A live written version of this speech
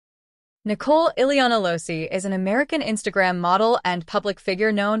Nicole Iliana Lohse is an American Instagram model and public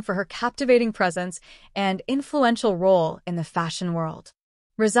figure known for her captivating presence and influential role in the fashion world.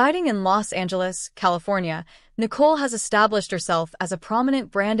 Residing in Los Angeles, California, Nicole has established herself as a prominent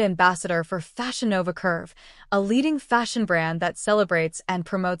brand ambassador for Fashion Nova Curve, a leading fashion brand that celebrates and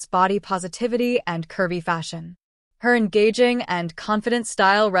promotes body positivity and curvy fashion. Her engaging and confident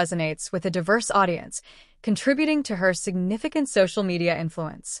style resonates with a diverse audience, contributing to her significant social media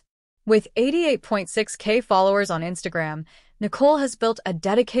influence. With 88.6K followers on Instagram, Nicole has built a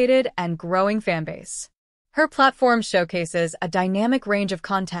dedicated and growing fanbase. Her platform showcases a dynamic range of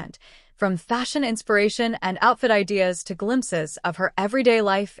content, from fashion inspiration and outfit ideas to glimpses of her everyday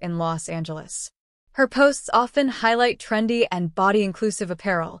life in Los Angeles. Her posts often highlight trendy and body-inclusive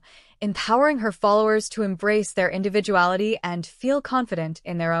apparel, empowering her followers to embrace their individuality and feel confident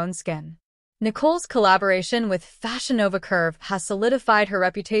in their own skin. Nicole's collaboration with Fashion Nova Curve has solidified her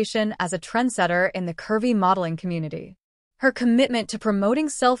reputation as a trendsetter in the curvy modeling community. Her commitment to promoting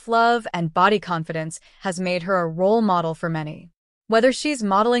self-love and body confidence has made her a role model for many. Whether she's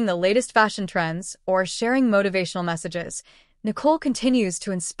modeling the latest fashion trends or sharing motivational messages, Nicole continues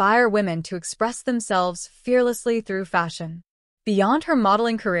to inspire women to express themselves fearlessly through fashion. Beyond her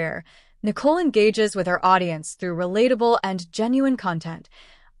modeling career, Nicole engages with her audience through relatable and genuine content,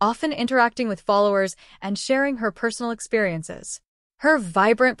 often interacting with followers and sharing her personal experiences. Her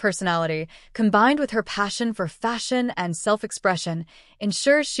vibrant personality, combined with her passion for fashion and self-expression,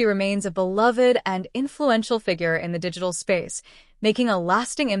 ensures she remains a beloved and influential figure in the digital space, making a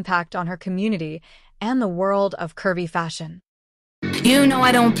lasting impact on her community and the world of curvy fashion. You know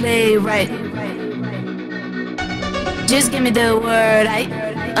I don't play right. Just give me the word,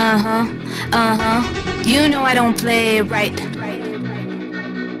 You know I don't play right.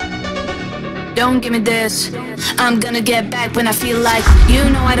 Don't give me this, I'm gonna get back when I feel like. You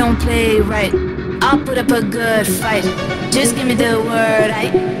know I don't play right, I'll put up a good fight. Just give me the word,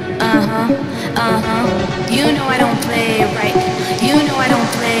 You know I don't play right, you know I don't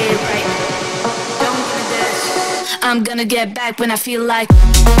play right. Don't give me this, I'm gonna get back when I feel like.